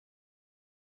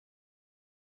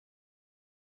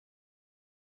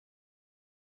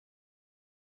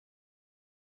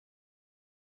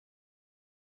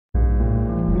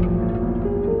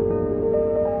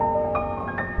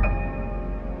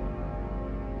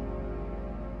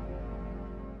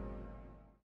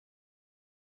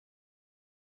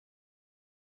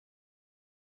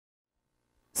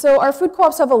So our food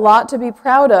co-ops have a lot to be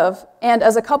proud of, and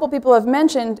as a couple people have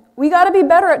mentioned, we got to be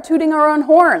better at tooting our own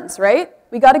horns, right?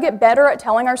 We got to get better at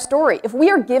telling our story. If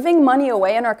we are giving money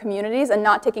away in our communities and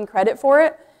not taking credit for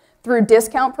it through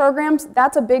discount programs,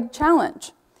 that's a big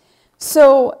challenge.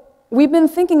 So we've been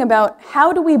thinking about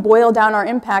how do we boil down our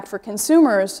impact for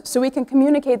consumers so we can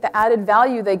communicate the added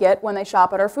value they get when they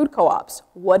shop at our food co-ops.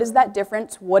 What is that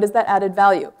difference? What is that added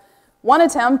value? One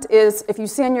attempt is, if you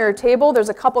see on your table, there's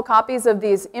a couple copies of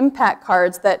these impact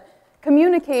cards that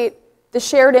communicate the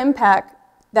shared impact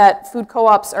that food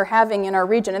co-ops are having in our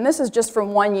region. And this is just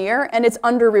from 1 year, and it's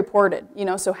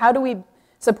underreported. So how do we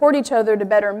support each other to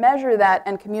better measure that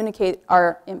and communicate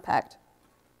our impact?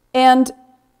 And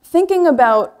thinking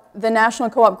about the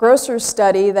National Co-op Grocers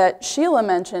study that Sheila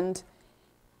mentioned,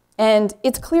 and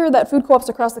it's clear that food co-ops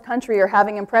across the country are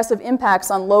having impressive impacts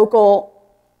on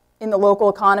in the local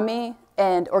economy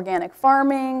and organic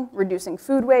farming, reducing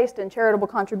food waste, and charitable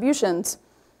contributions.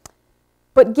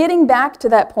 But getting back to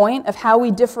that point of how we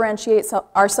differentiate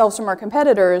ourselves from our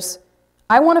competitors,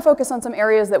 I want to focus on some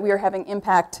areas that we are having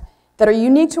impact that are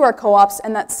unique to our co-ops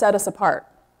and that set us apart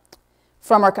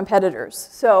from our competitors.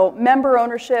 So member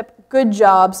ownership, good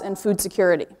jobs, and food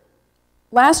security.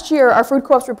 Last year, our food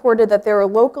co-ops reported that they were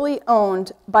locally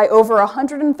owned by over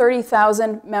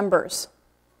 130,000 members.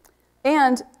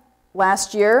 And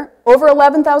last year, over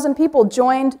 11,000 people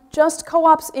joined just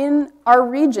co-ops in our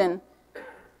region.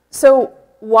 So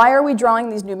why are we drawing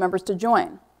these new members to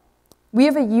join? We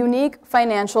have a unique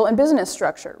financial and business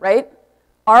structure, right?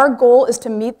 Our goal is to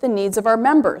meet the needs of our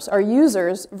members, our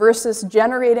users, versus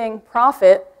generating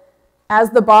profit as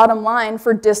the bottom line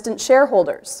for distant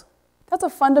shareholders. That's a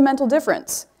fundamental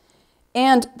difference.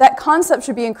 And that concept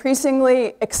should be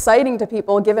increasingly exciting to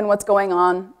people given what's going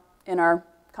on in our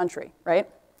country, right?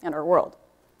 And our world.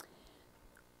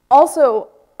 Also,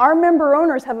 our member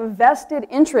owners have a vested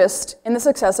interest in the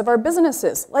success of our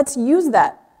businesses. Let's use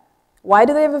that. Why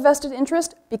do they have a vested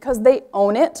interest? Because they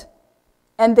own it,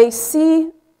 and they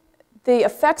see the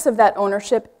effects of that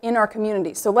ownership in our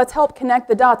community. So let's help connect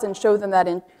the dots and show them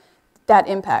that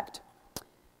impact.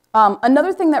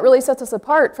 Another thing that really sets us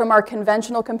apart from our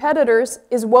conventional competitors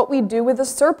is what we do with the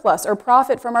surplus or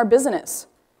profit from our business.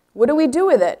 What do we do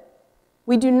with it?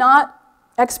 We do not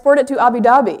export it to Abu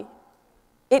Dhabi.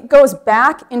 It goes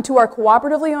back into our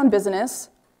cooperatively owned business,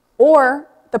 or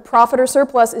the profit or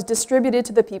surplus is distributed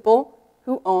to the people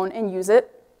who own and use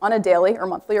it on a daily or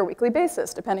monthly or weekly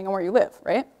basis, depending on where you live,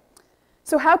 right?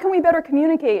 So how can we better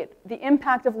communicate the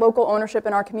impact of local ownership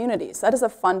in our communities? That is a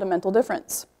fundamental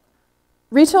difference.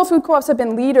 Retail food co-ops have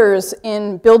been leaders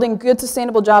in building good,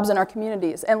 sustainable jobs in our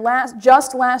communities. And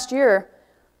just last year,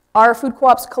 our food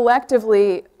co-ops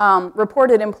collectively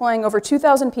reported employing over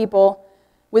 2,000 people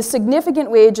with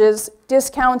significant wages,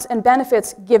 discounts, and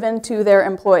benefits given to their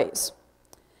employees.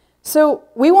 So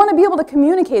we want to be able to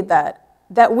communicate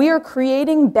that we are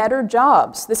creating better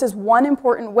jobs. This is one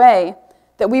important way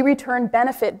that we return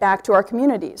benefit back to our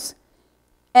communities.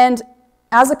 And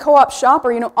as a co-op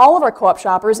shopper, all of our co-op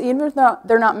shoppers, even if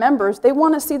they're not members, they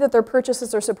want to see that their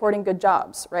purchases are supporting good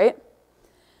jobs, right?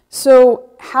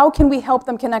 So how can we help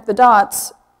them connect the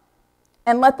dots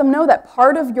and let them know that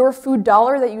part of your food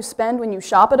dollar that you spend when you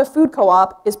shop at a food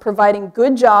co-op is providing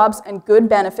good jobs and good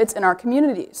benefits in our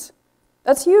communities?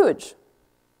 That's huge.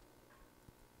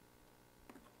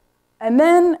 And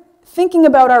then thinking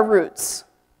about our roots.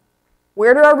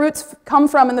 Where do our roots come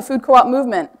from in the food co-op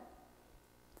movement?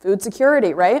 Food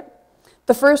security, right?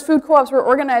 The first food co-ops were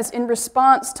organized in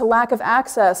response to lack of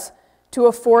access to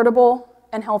affordable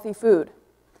and healthy food.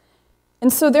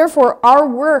 And so therefore, our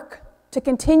work to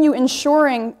continue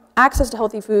ensuring access to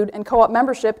healthy food and co-op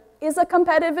membership is a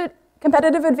competitive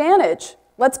advantage.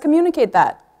 Let's communicate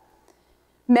that.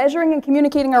 Measuring and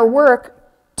communicating our work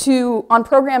on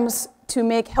programs to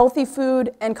make healthy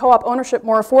food and co-op ownership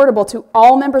more affordable to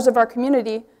all members of our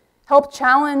community help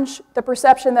challenge the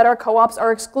perception that our co-ops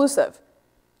are exclusive.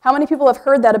 How many people have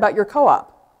heard that about your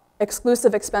co-op?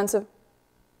 Exclusive, expensive.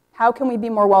 How can we be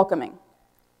more welcoming?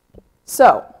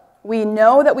 So, we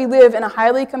know that we live in a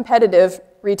highly competitive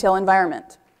retail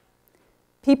environment.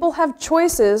 People have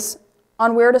choices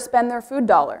on where to spend their food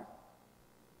dollar.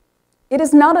 It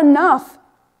is not enough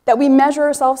that we measure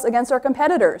ourselves against our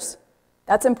competitors.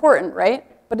 That's important, right?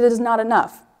 But it is not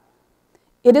enough.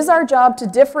 It is our job to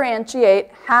differentiate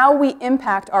how we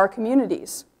impact our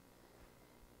communities.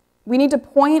 We need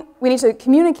to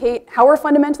communicate how we're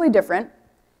fundamentally different,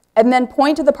 and then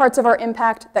point to the parts of our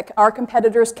impact that our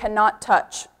competitors cannot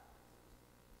touch.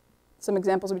 Some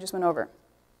examples we just went over.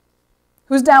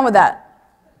 Who's down with that?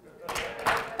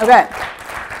 Okay.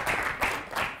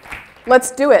 Let's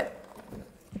do it.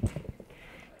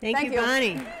 Thank you,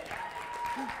 Bonnie.